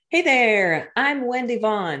Hey there, I'm Wendy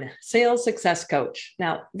Vaughn, sales success coach.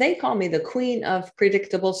 Now, they call me the queen of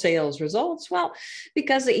predictable sales results. Well,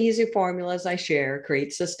 because the easy formulas I share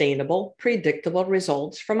create sustainable, predictable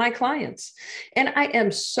results for my clients. And I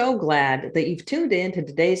am so glad that you've tuned in to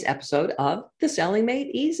today's episode of the Selling Made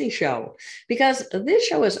Easy show, because this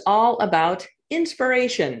show is all about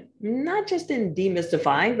inspiration, not just in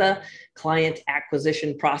demystifying the client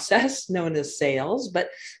acquisition process known as sales, but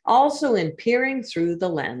also in peering through the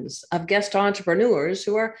lens of guest entrepreneurs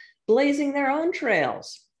who are blazing their own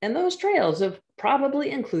trails. And those trails have probably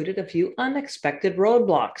included a few unexpected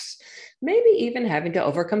roadblocks, maybe even having to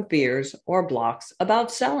overcome fears or blocks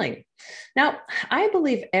about selling. Now, I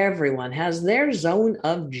believe everyone has their zone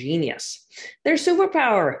of genius, their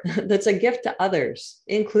superpower that's a gift to others,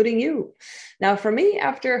 including you. Now, for me,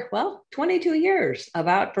 after, 22 years of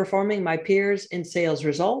outperforming my peers in sales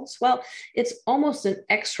results, it's almost an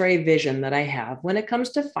X-ray vision that I have when it comes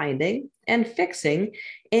to finding and fixing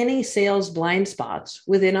any sales blind spots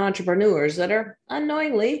within entrepreneurs that are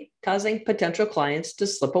unknowingly causing potential clients to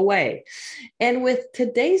slip away. And with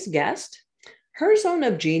today's guest, her zone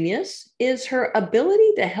of genius is her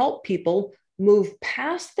ability to help people move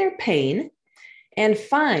past their pain and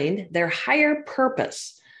find their higher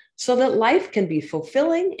purpose so that life can be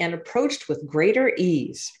fulfilling and approached with greater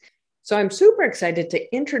ease. So I'm super excited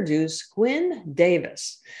to introduce Gwyn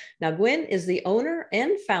Davis. Now, Gwyn is the owner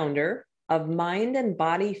and founder of Mind and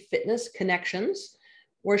Body Fitness Connections,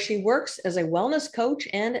 where she works as a wellness coach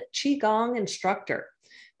and Qigong instructor.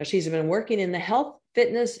 Now, she's been working in the health,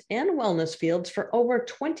 fitness, and wellness fields for over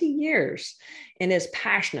 20 years and is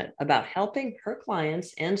passionate about helping her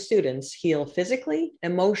clients and students heal physically,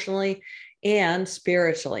 emotionally, and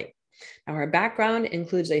spiritually. Now, her background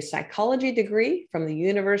includes a psychology degree from the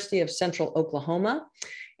University of Central Oklahoma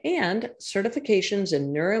and certifications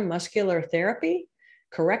in neuromuscular therapy,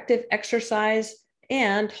 corrective exercise,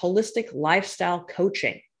 and holistic lifestyle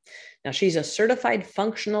coaching. Now, she's a certified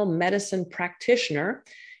functional medicine practitioner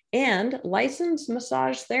and licensed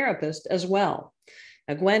massage therapist as well.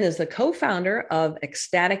 Now, Gwyn is the co-founder of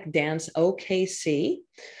Ecstatic Dance OKC,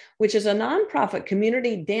 which is a nonprofit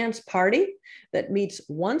community dance party that meets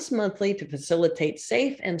once monthly to facilitate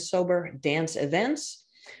safe and sober dance events,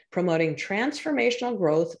 promoting transformational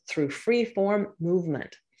growth through free-form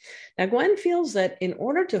movement. Now, Gwyn feels that in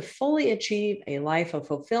order to fully achieve a life of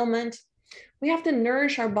fulfillment, we have to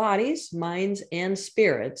nourish our bodies, minds, and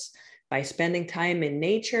spirits by spending time in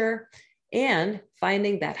nature and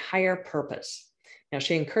finding that higher purpose. Now,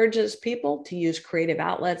 she encourages people to use creative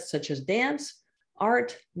outlets such as dance,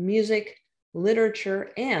 art, music,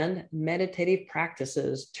 literature, and meditative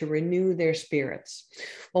practices to renew their spirits.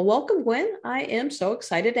 Well, welcome, Gwyn. I am so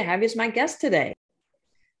excited to have you as my guest today.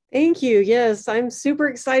 Thank you. Yes, I'm super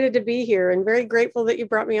excited to be here and very grateful that you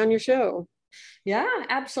brought me on your show. Yeah,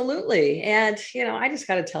 absolutely. And, I just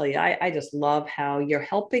got to tell you, I just love how you're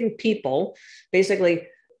helping people, basically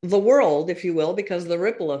the world, if you will, because of the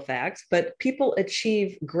ripple effects, but people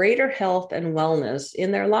achieve greater health and wellness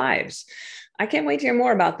in their lives. I can't wait to hear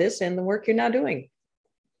more about this and the work you're now doing.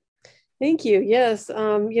 Thank you. Yes.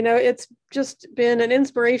 It's just been an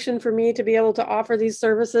inspiration for me to be able to offer these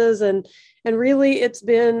services. And really, it's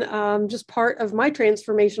been just part of my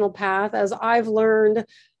transformational path as I've learned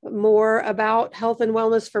more about health and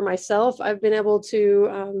wellness for myself. I've been able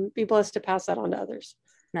to be blessed to pass that on to others.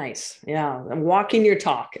 Nice. Yeah. And walking your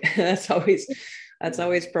talk. That's always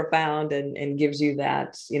profound and gives you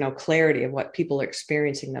that, clarity of what people are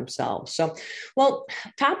experiencing themselves. So, well,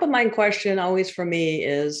 top of mind question always for me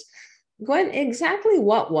is, Gwyn, exactly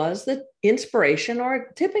what was the inspiration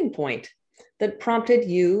or tipping point that prompted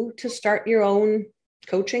you to start your own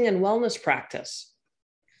coaching and wellness practice?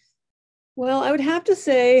 Well, I would have to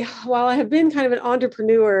say, while I have been kind of an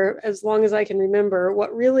entrepreneur as long as I can remember,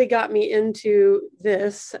 what really got me into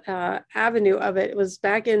this avenue of it was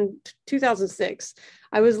back in 2006.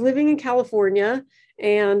 I was living in California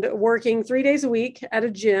and working 3 days a week at a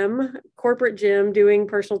gym, corporate gym, doing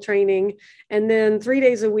personal training, and then 3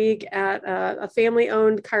 days a week at a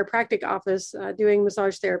family-owned chiropractic office doing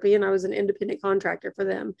massage therapy, and I was an independent contractor for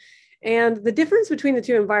them. And the difference between the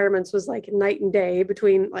two environments was like night and day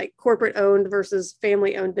between like corporate owned versus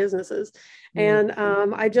family owned businesses. And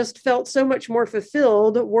I just felt so much more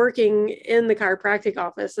fulfilled working in the chiropractic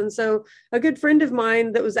office. And so a good friend of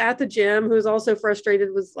mine that was at the gym, who was also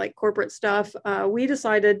frustrated with like corporate stuff, we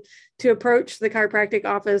decided to approach the chiropractic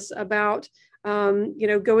office about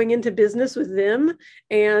going into business with them.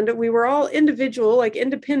 And we were all individual, like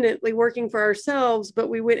independently working for ourselves, but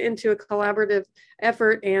we went into a collaborative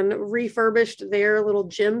effort and refurbished their little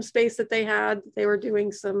gym space that they had. They were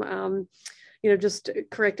doing some, just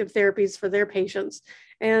corrective therapies for their patients.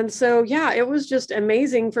 And so, yeah, it was just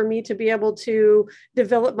amazing for me to be able to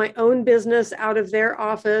develop my own business out of their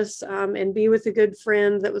office, and be with a good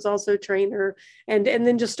friend that was also a trainer, and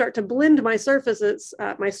then just start to blend my services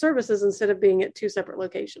instead of being at two separate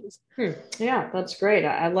locations. Yeah, that's great.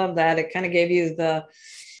 I love that. It kind of gave you the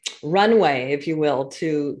runway, if you will,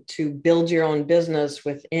 to build your own business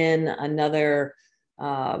within another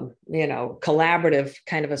collaborative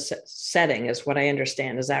kind of a setting, is what I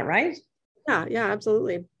understand. Is that right? Yeah,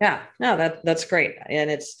 absolutely. Yeah, no, that's great.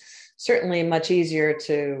 And it's certainly much easier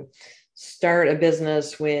to start a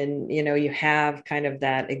business when, you have kind of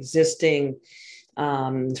that existing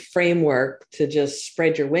framework to just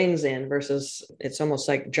spread your wings in, versus it's almost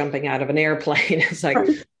like jumping out of an airplane. It's like,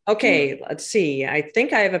 okay, let's see. I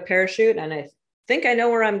think I have a parachute and I think I know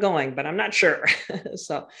where I'm going, but I'm not sure.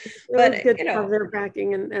 So, but good to have their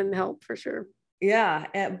backing and help for sure.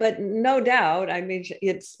 Yeah, but no doubt. I mean,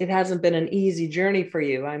 it hasn't been an easy journey for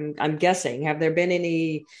you. I'm guessing. Have there been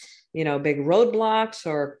any, big roadblocks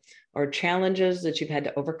or challenges that you've had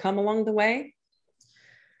to overcome along the way?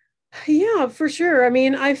 Yeah, for sure. I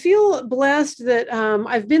mean, I feel blessed that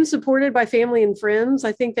I've been supported by family and friends.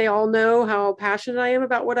 I think they all know how passionate I am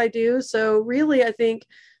about what I do. So really, I think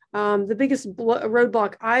the biggest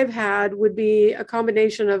roadblock I've had would be a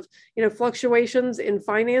combination of, fluctuations in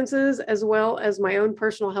finances as well as my own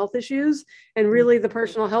personal health issues. And really the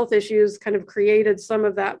personal health issues kind of created some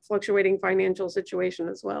of that fluctuating financial situation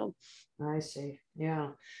as well. I see. Yeah,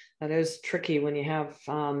 that is tricky when you have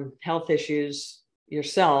health issues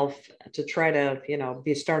yourself to try to,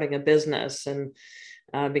 be starting a business, and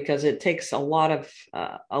because it takes a lot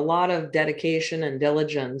of dedication and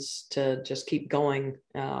diligence to just keep going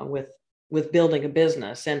with building a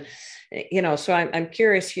business. And so I'm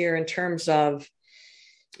curious here in terms of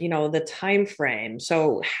the time frame.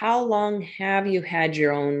 So how long have you had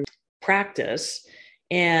your own practice,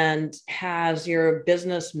 and has your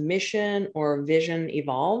business mission or vision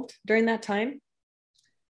evolved during that time?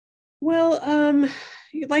 Well,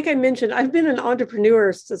 like I mentioned, I've been an entrepreneur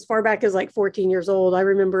as far back as like 14 years old. I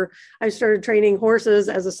remember I started training horses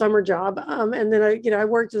as a summer job. And then I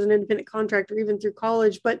worked as an independent contractor even through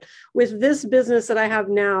college. But with this business that I have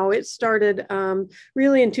now, it started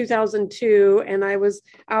really in 2002. And I was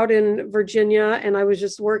out in Virginia, and I was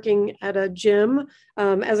just working at a gym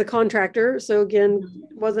as a contractor. So again,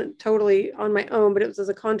 wasn't totally on my own, but it was as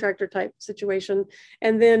a contractor type situation.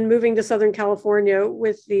 And then moving to Southern California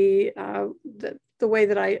with the way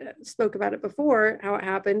that I spoke about it before, how it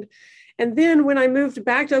happened. And then when I moved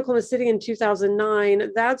back to Oklahoma City in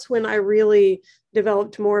 2009, that's when I really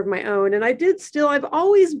developed more of my own. And I've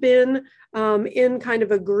always been in kind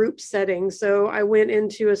of a group setting. So I went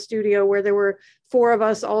into a studio where there were 4 of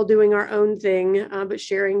us all doing our own thing, but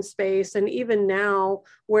sharing space. And even now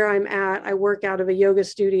where I'm at, I work out of a yoga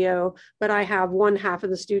studio, but I have one half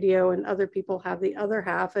of the studio and other people have the other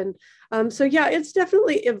half. And so, yeah, it's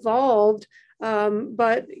definitely evolved.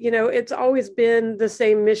 But, it's always been the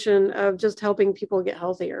same mission of just helping people get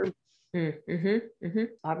healthier.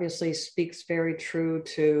 Obviously speaks very true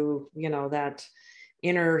to, that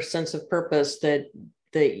inner sense of purpose that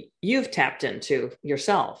you've tapped into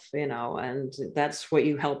yourself, and that's what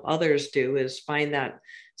you help others do, is find that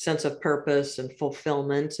sense of purpose and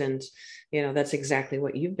fulfillment. And, that's exactly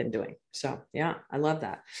what you've been doing. So, yeah, I love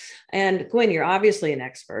that. And Gwyn, you're obviously an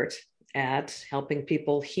expert at helping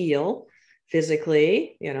people heal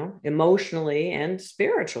physically, emotionally and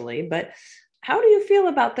spiritually. But how do you feel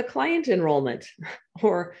about the client enrollment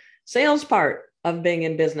or sales part of being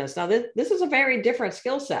in business? Now, this is a very different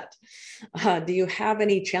skill set. Do you have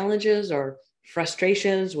any challenges or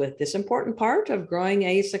frustrations with this important part of growing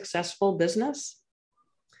a successful business?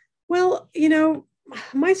 Well,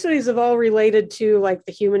 my studies have all related to like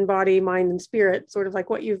the human body, mind, and spirit, sort of like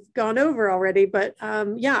what you've gone over already. But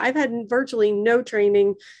yeah, I've had virtually no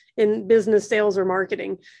training in business, sales, or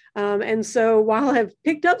marketing. And so while I've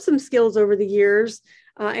picked up some skills over the years,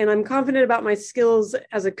 and I'm confident about my skills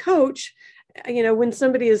as a coach, when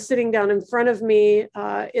somebody is sitting down in front of me,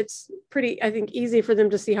 it's pretty, I think, easy for them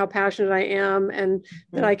to see how passionate I am, and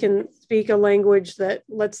that I can speak a language that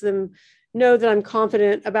lets them know that I'm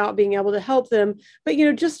confident about being able to help them. But,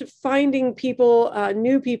 just finding people,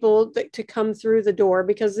 new people to come through the door,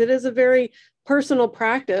 because it is a very personal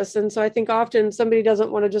practice. And so I think often somebody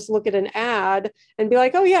doesn't want to just look at an ad and be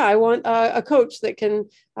like, oh yeah, I want a coach that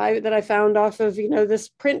I found off of, this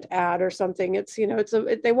print ad or something. It's,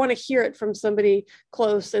 they want to hear it from somebody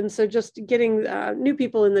close. And so just getting new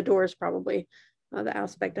people in the door is probably the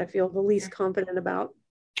aspect I feel the least confident about.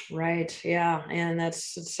 Right. Yeah. And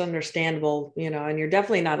it's understandable, and you're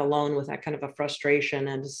definitely not alone with that kind of a frustration.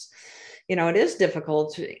 And, it is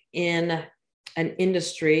difficult in an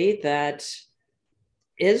industry that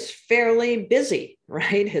is fairly busy,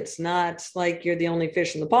 right? It's not like you're the only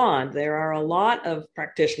fish in the pond. There are a lot of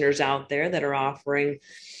practitioners out there that are offering,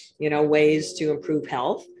 ways to improve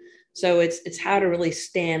health. So it's how to really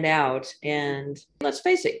stand out. And let's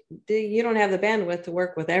face it, you don't have the bandwidth to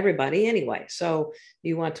work with everybody anyway. So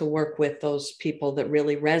you want to work with those people that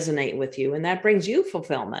really resonate with you. And that brings you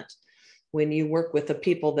fulfillment when you work with the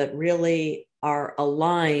people that really are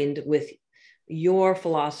aligned with your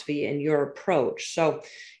philosophy and your approach. So,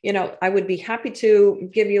 I would be happy to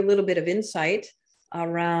give you a little bit of insight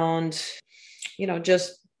around,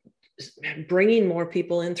 just bringing more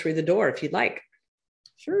people in through the door if you'd like.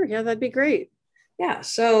 Sure. Yeah, that'd be great. Yeah.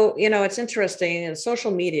 So, it's interesting, and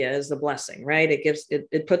social media is the blessing, right?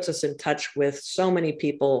 It puts us in touch with so many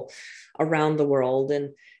people around the world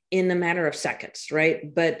and in a matter of seconds,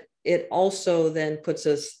 right? But it also then puts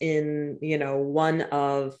us in, one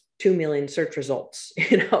of 2 million search results,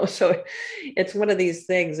 so it's one of these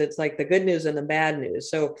things. It's like the good news and the bad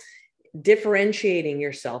news. So differentiating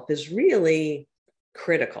yourself is really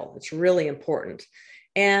critical. It's really important.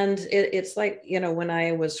 And it's like, when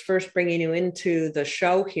I was first bringing you into the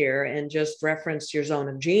show here and just referenced your zone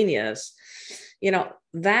of genius,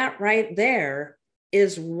 that right there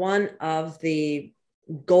is one of the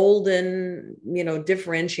golden,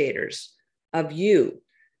 differentiators of you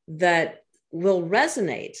that will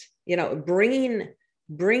resonate,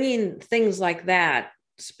 bringing things like that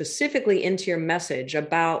specifically into your message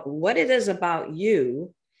about what it is about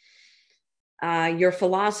you, your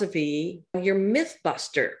philosophy, your myth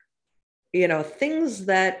buster, things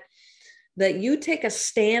that you take a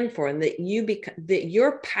stand for and that that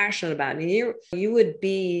you're passionate about, and you would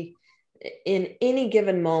be in any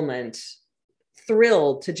given moment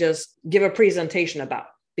thrilled to just give a presentation about,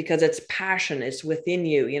 because it's passion, it's within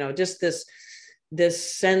you, just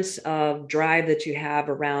this sense of drive that you have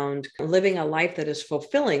around living a life that is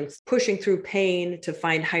fulfilling, pushing through pain to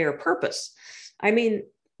find higher purpose. I mean,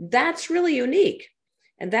 that's really unique.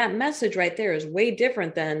 And that message right there is way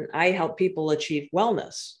different than I help people achieve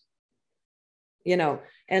wellness.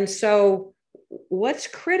 And so what's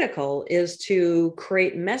critical is to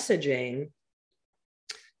create messaging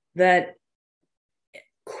that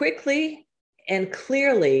quickly and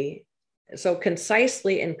clearly, so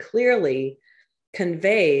concisely and clearly,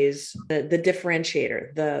 conveys the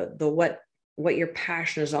differentiator, the what your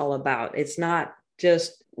passion is all about. It's not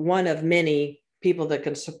just one of many people that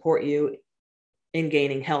can support you in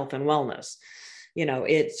gaining health and wellness.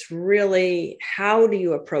 It's really, how do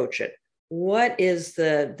you approach it? What is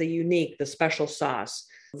the unique, the special sauce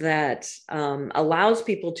that allows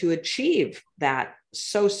people to achieve that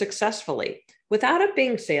so successfully without it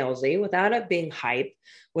being salesy, without it being hype,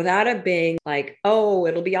 without it being like, oh,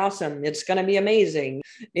 it'll be awesome, it's going to be amazing,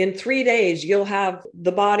 in 3 days you'll have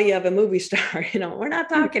the body of a movie star. We're not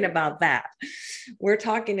talking about that. We're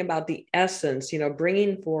talking about the essence,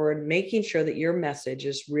 bringing forward, making sure that your message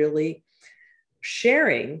is really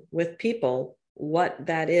sharing with people what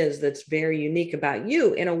that is that's very unique about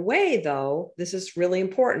you, in a way, though, this is really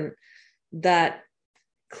important, that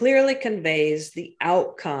clearly conveys the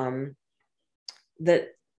outcome that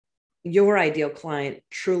your ideal client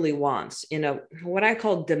truly wants, in a what I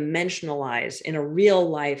call dimensionalize, in a real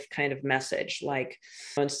life kind of message. Like,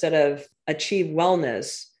 instead of achieve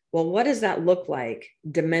wellness, well, what does that look like?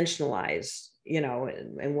 Dimensionalize,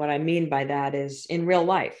 and what I mean by that is in real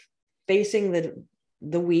life, facing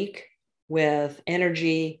the week with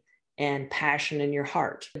energy and passion in your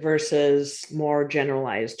heart versus more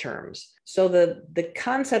generalized terms. So the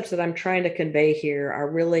concepts that I'm trying to convey here are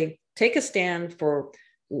really take a stand for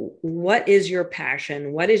what is your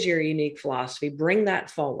passion, what is your unique philosophy, bring that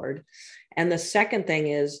forward. And the second thing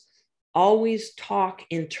is always talk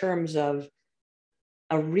in terms of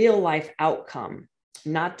a real life outcome,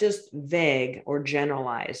 not just vague or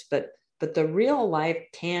generalized, but the real life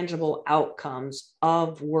tangible outcomes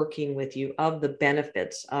of working with you, of the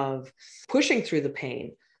benefits of pushing through the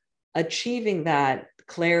pain, achieving that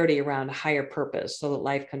clarity around a higher purpose so that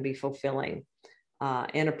life can be fulfilling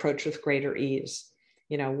and approach with greater ease.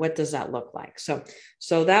 What does that look like? So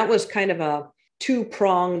that was kind of a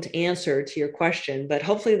two-pronged answer to your question, but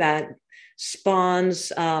hopefully that spawns,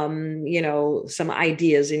 some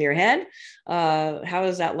ideas in your head. How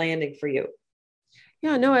is that landing for you?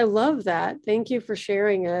 Yeah, no, I love that. Thank you for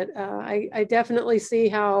sharing it. I definitely see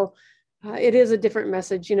how It is a different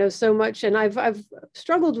message, so much. And I've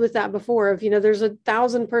struggled with that before of, there's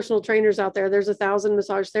 1,000 personal trainers out there. There's 1,000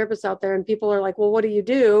 massage therapists out there. And people are like, well, what do you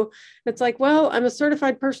do? It's like, well, I'm a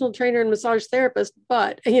certified personal trainer and massage therapist,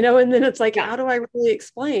 but, and then it's like, how do I really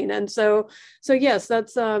explain? And so yes,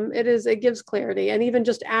 that's, it gives clarity. And even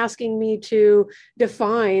just asking me to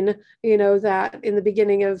define, that in the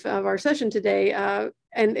beginning of our session today,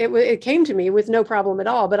 and it came to me with no problem at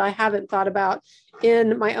all, but I haven't thought about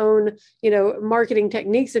in my own, marketing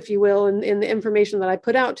techniques, if you will, and in the information that I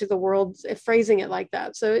put out to the world, phrasing it like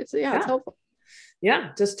that. So it's helpful.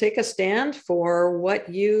 Yeah, just take a stand for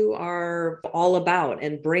what you are all about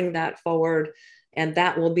and bring that forward. And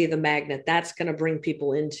that will be the magnet. That's going to bring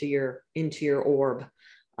people into your orb,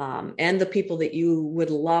 and the people that you would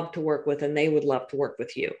love to work with, and they would love to work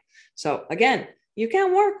with you. So again, you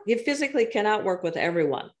physically cannot work with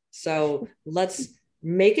everyone. So let's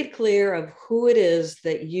make it clear of who it is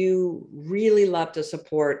that you really love to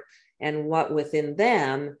support and what within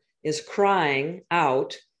them is crying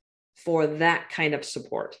out for that kind of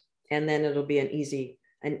support. And then it'll be an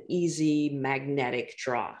easy magnetic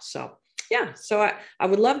draw. So yeah, so I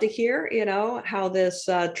would love to hear, how this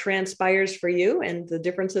transpires for you and the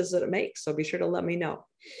differences that it makes. So be sure to let me know.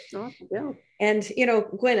 Awesome. Yeah. And,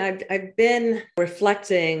 Gwyn, I've been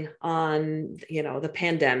reflecting on, the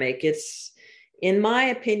pandemic. It's, in my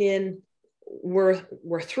opinion, we're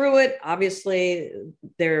through it. Obviously,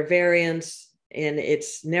 there are variants and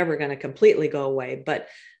it's never going to completely go away. But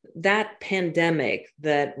that pandemic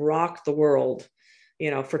that rocked the world,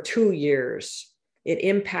 for 2 years, it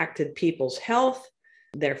impacted people's health,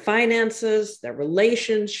 their finances, their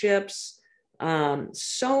relationships,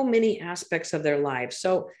 so many aspects of their lives.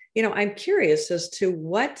 So, I'm curious as to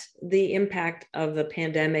what the impact of the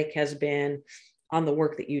pandemic has been on the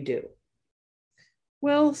work that you do.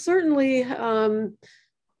 Well, certainly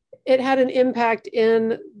it had an impact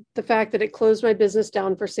in the fact that it closed my business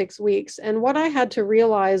down for 6 weeks. And what I had to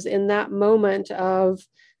realize in that moment of,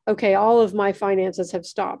 okay, all of my finances have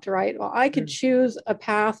stopped, right? Well, I could choose a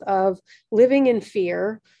path of living in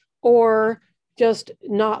fear or just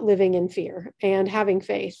not living in fear and having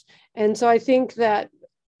faith. And so I think that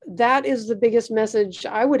is the biggest message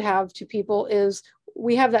I would have to people is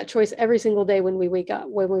we have that choice every single day when we wake up.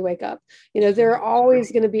 There are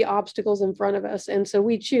always going to be obstacles in front of us. And so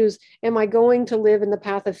we choose, am I going to live in the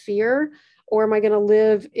path of fear or am I going to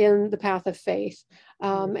live in the path of faith?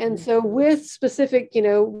 And so with specific,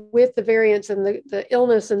 with the variants and the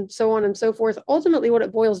illness and so on and so forth, ultimately what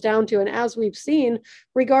it boils down to, and as we've seen,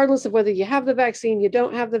 regardless of whether you have the vaccine, you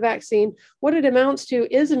don't have the vaccine, what it amounts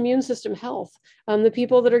to is immune system health. The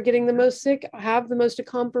people that are getting the most sick have the most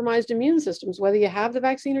compromised immune systems, whether you have the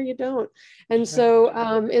vaccine or you don't. And so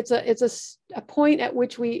it's a point at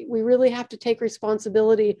which we really have to take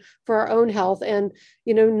responsibility for our own health, and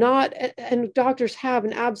and doctors have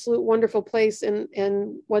an absolute wonderful place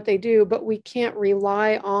in what they do, but we can't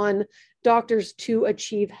rely on doctors to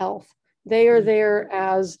achieve health. They are there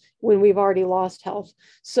as when we've already lost health.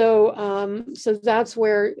 So that's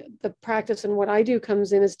where the practice and what I do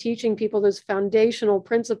comes in, is teaching people those foundational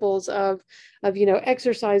principles of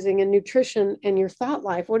exercising and nutrition and your thought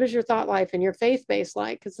life. What is your thought life and your faith-based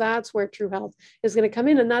life? Because that's where true health is going to come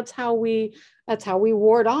in, and that's how we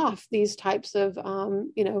ward off these types of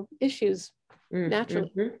issues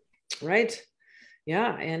naturally. Mm-hmm. Right.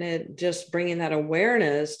 Yeah, and it just bringing that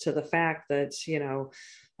awareness to the fact that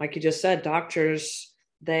like you just said, doctors,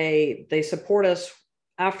 they support us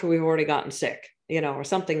after we've already gotten sick, or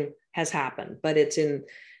something has happened, but it's in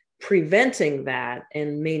preventing that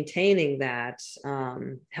and maintaining that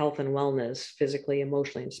health and wellness, physically,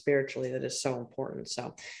 emotionally, and spiritually, that is so important.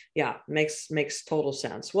 So yeah, makes total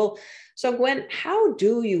sense. Well, so Gwyn, how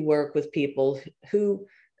do you work with people who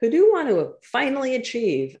do want to finally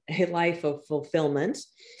achieve a life of fulfillment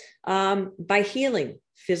by healing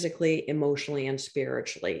physically, emotionally, and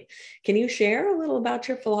spiritually? Can you share a little about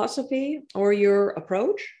your philosophy or your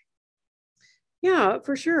approach? Yeah,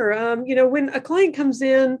 for sure. When a client comes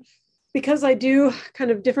in, because I do kind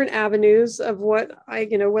of different avenues of what I,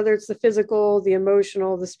 whether it's the physical, the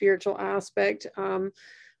emotional, the spiritual aspect,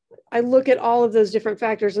 I look at all of those different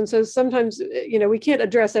factors. And so sometimes, we can't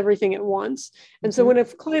address everything at once. And so when a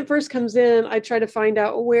client first comes in, I try to find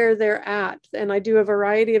out where they're at. And I do a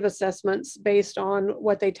variety of assessments based on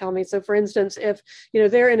what they tell me. So for instance, if,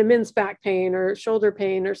 they're in immense back pain or shoulder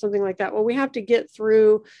pain or something like that, well, we have to get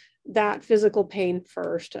through that physical pain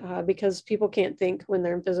first, because people can't think when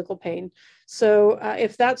they're in physical pain. So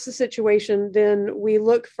if that's the situation, then we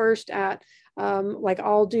look first at Like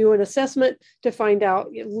I'll do an assessment to find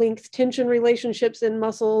out length tension relationships in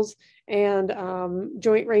muscles and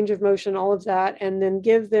joint range of motion, all of that, and then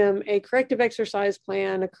give them a corrective exercise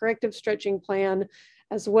plan, a corrective stretching plan,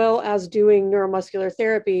 as well as doing neuromuscular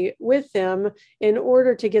therapy with them in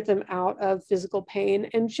order to get them out of physical pain.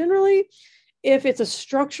 And generally, if it's a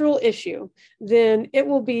structural issue, then it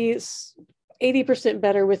will be 80%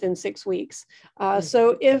 better within 6 weeks.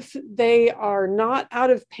 So if they are not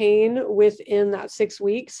out of pain within that 6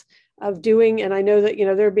 weeks of doing, and I know that,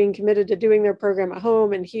 they're being committed to doing their program at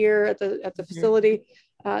home and here at the facility,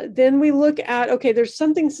 then we look at, okay, there's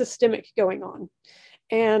something systemic going on.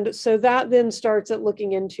 And so that then starts at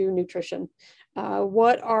looking into nutrition.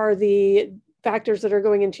 What are the factors that are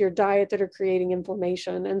going into your diet that are creating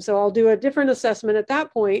inflammation? And so I'll do a different assessment at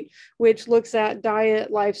that point, which looks at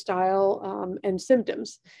diet, lifestyle, and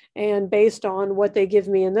symptoms. And based on what they give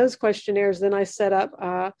me in those questionnaires, then I set up,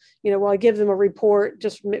 I give them a report,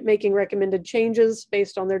 just making recommended changes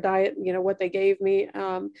based on their diet, what they gave me.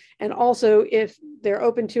 And also, if they're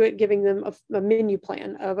open to it, giving them a menu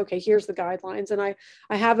plan of, okay, here's the guidelines. And I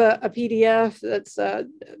have a PDF that's the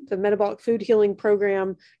Metabolic Food Healing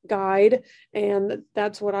Program guide. And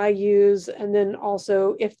that's what I use. And then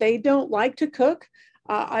also, if they don't like to cook,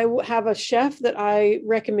 I have a chef that I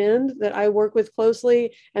recommend that I work with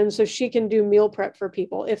closely. And so she can do meal prep for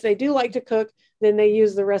people. If they do like to cook, then they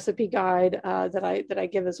use the recipe guide that I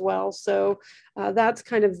give as well. So that's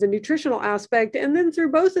kind of the nutritional aspect. And then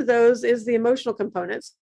through both of those is the emotional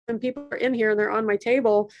components. When people are in here and they're on my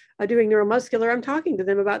table doing neuromuscular, I'm talking to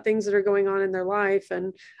them about things that are going on in their life.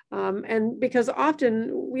 And because often,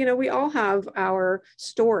 we all have our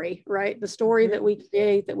story, right? The story that we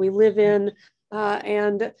create, that we live in,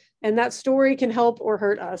 and that story can help or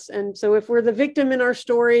hurt us. And so if we're the victim in our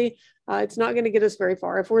story, it's not going to get us very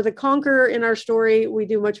far. If we're the conqueror in our story, we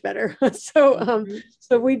do much better. So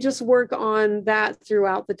we just work on that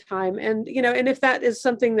throughout the time. And, and if that is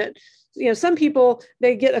something that, some people,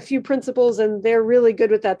 they get a few principles and they're really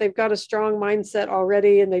good with that. They've got a strong mindset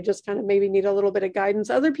already and they just kind of maybe need a little bit of guidance.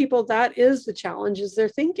 Other people, that is the challenge, is their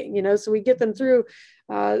thinking, so we get them through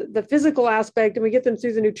the physical aspect and we get them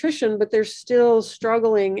through the nutrition, but they're still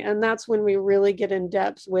struggling. And that's when we really get in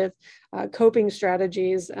depth with coping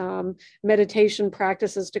strategies, meditation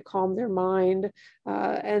practices to calm their mind.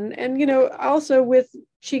 And also with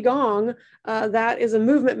Qigong, that is a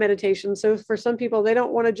movement meditation. So for some people, they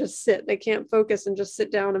don't want to just sit. They can't focus and just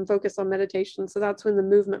sit down and focus on meditation. So that's when the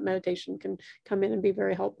movement meditation can come in and be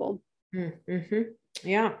very helpful. Mm-hmm.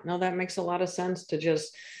 Yeah, no, that makes a lot of sense to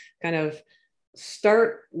just kind of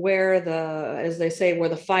start where as they say, where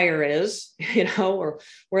the fire is, or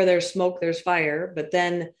where there's smoke, there's fire. But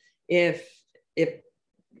then if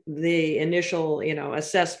the initial,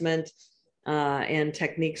 assessment and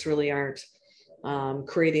techniques really aren't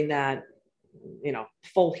creating that,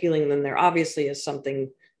 full healing, then there obviously is something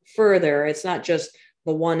further. It's not just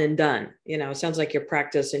the one and done. It sounds like your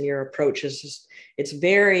practice and your approach is just, it's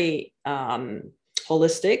very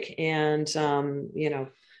holistic and,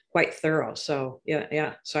 quite thorough. So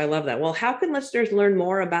yeah. So I love that. Well, how can listeners learn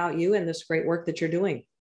more about you and this great work that you're doing?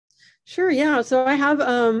 Sure. Yeah. So I have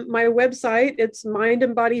my website. It's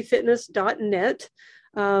mindandbodyfitness.net.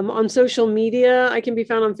 On social media, I can be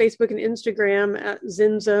found on Facebook and Instagram at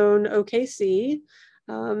ZenZone OKC.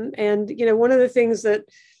 And, one of the things that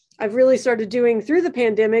I've really started doing through the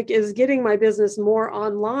pandemic is getting my business more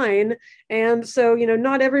online. And so,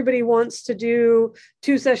 not everybody wants to do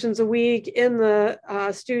 2 sessions a week in the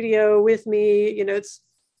studio with me. It's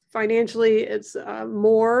financially, it's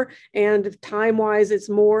more, and time-wise, it's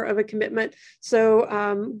more of a commitment.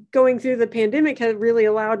 So going through the pandemic has really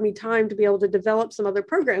allowed me time to be able to develop some other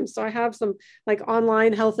programs. So I have some like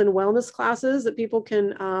online health and wellness classes that people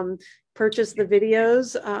can purchase the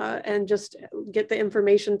videos and just get the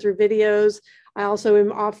information through videos. I also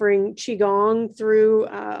am offering Qigong through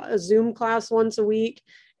a Zoom class once a week.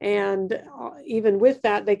 And even with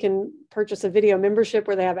that, they can purchase a video membership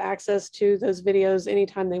where they have access to those videos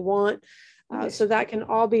anytime they want. So that can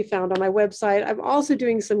all be found on my website. I'm also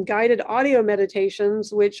doing some guided audio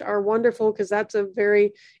meditations, which are wonderful because that's a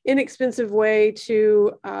very inexpensive way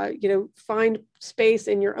to, find space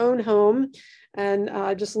in your own home and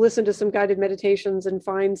just listen to some guided meditations and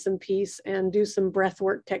find some peace and do some breath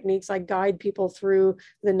work techniques. I guide people through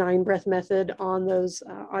the 9 breath method on those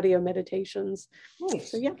audio meditations.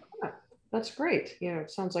 Nice. So yeah. That's great.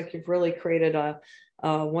 It sounds like you've really created a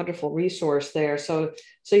wonderful resource there. So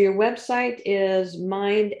your website is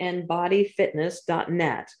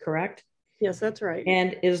mindandbodyfitness.net, correct? Yes, that's right.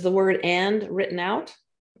 And is the word "and" written out?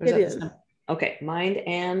 It is. Okay,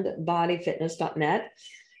 mindandbodyfitness.net.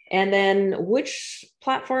 And then which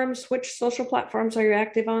social platforms are you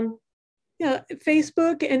active on? Yeah,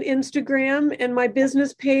 Facebook and Instagram, and my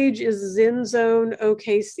business page is Zen Zone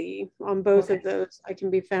OKC. On both Okay. of those, I can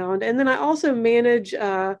be found. And then I also manage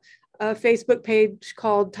a Facebook page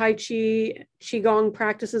called Tai Chi Qigong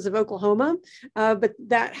Practices of Oklahoma, but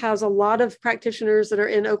that has a lot of practitioners that are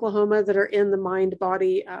in Oklahoma that are in the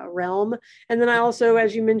mind-body realm. And then I also,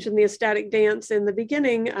 as you mentioned, the ecstatic dance in the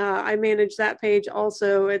beginning, I manage that page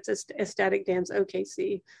also. It's Ecstatic Dance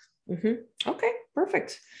OKC. Okay,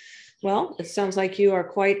 perfect. Well, it sounds like you are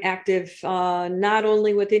quite active, not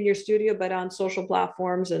only within your studio, but on social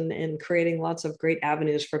platforms and creating lots of great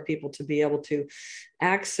avenues for people to be able to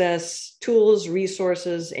access tools,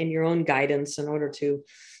 resources, and your own guidance in order to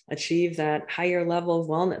achieve that higher level of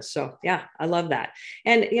wellness. So yeah, I love that.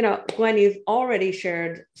 And, Gwen, you've already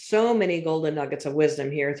shared so many golden nuggets of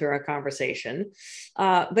wisdom here through our conversation.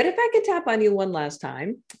 But if I could tap on you one last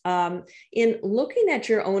time, in looking at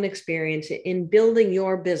your own experience in building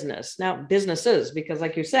your businesses, because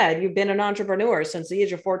like you said, you've been an entrepreneur since the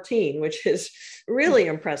age of 14, which is really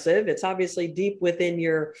impressive. It's obviously deep within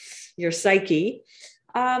your psyche.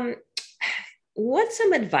 What's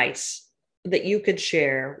some advice that you could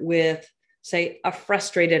share with, say, a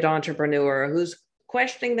frustrated entrepreneur who's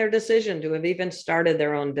questioning their decision to have even started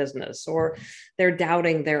their own business, or they're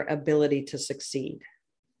doubting their ability to succeed?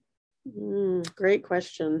 Great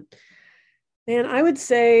question. And I would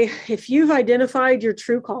say if you've identified your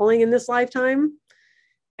true calling in this lifetime,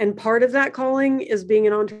 and part of that calling is being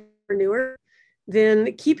an entrepreneur,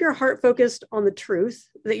 then keep your heart focused on the truth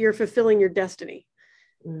that you're fulfilling your destiny.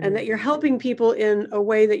 And that you're helping people in a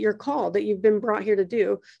way that you're called, that you've been brought here to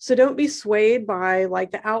do. So don't be swayed by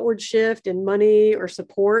like the outward shift in money or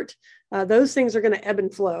support. Those things are going to ebb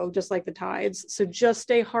and flow just like the tides. So just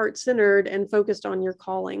stay heart-centered and focused on your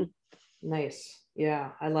calling. Nice.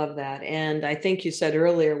 Yeah, I love that. And I think you said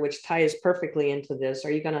earlier, which ties perfectly into this,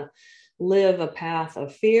 are you going to live a path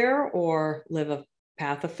of fear or live a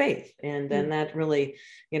path of faith? And then that really,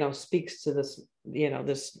 speaks to this,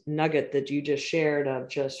 this nugget that you just shared of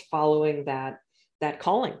just following that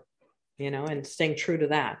calling, and staying true to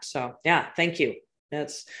that. So yeah, thank you.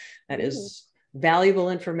 That is valuable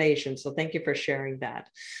information. So thank you for sharing that.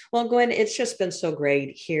 Well, Gwyn, it's just been so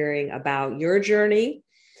great hearing about your journey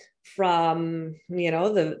from,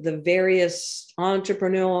 the various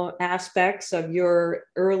entrepreneurial aspects of your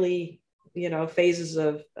early, phases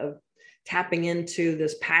of tapping into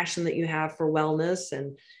this passion that you have for wellness,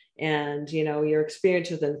 and your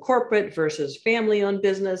experience within corporate versus family-owned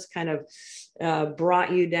business kind of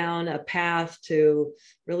brought you down a path to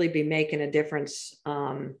really be making a difference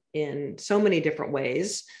in so many different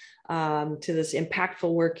ways, to this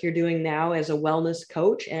impactful work you're doing now as a wellness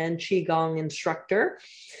coach and Qigong instructor,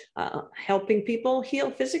 helping people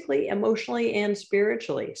heal physically, emotionally, and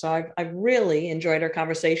spiritually. So I've really enjoyed our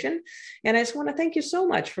conversation. And I just want to thank you so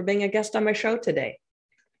much for being a guest on my show today.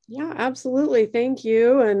 Yeah, absolutely. Thank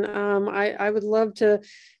you. And I would love to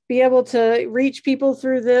be able to reach people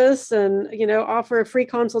through this and, offer a free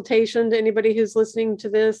consultation to anybody who's listening to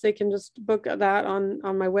this. They can just book that on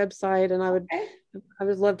my website. And I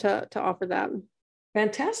would love to offer that.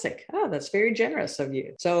 Fantastic. Oh, that's very generous of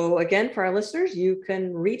you. So again, for our listeners, you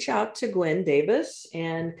can reach out to Gwyn Davis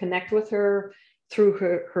and connect with her through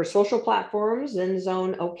her social platforms in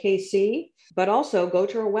Zone OKC, but also go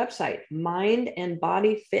to her website,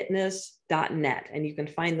 mindandbodyfitness.net, and you can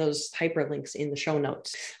find those hyperlinks in the show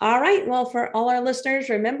notes. All right. Well, for all our listeners,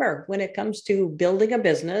 remember, when it comes to building a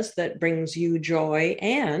business that brings you joy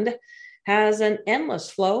and has an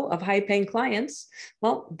endless flow of high-paying clients,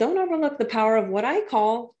 well, don't overlook the power of what I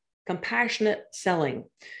call compassionate selling,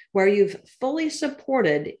 where you've fully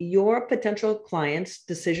supported your potential clients'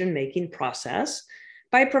 decision-making process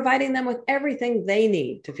by providing them with everything they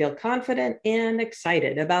need to feel confident and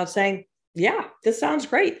excited about saying, yeah, this sounds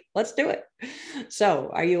great. Let's do it.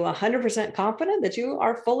 So are you 100% confident that you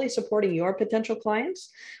are fully supporting your potential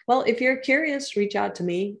clients? Well, if you're curious, reach out to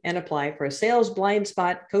me and apply for a sales blind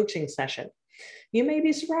spot coaching session. You may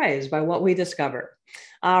be surprised by what we discover.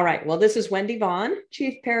 All right. Well, this is Wendy Vaughn,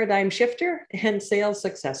 Chief Paradigm Shifter and Sales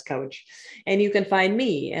Success Coach. And you can find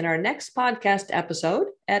me in our next podcast episode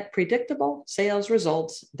at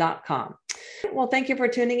predictablesalesresults.com. Well, thank you for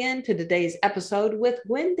tuning in to today's episode with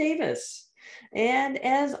Gwyn Davis. And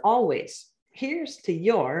as always, here's to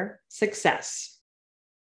your success.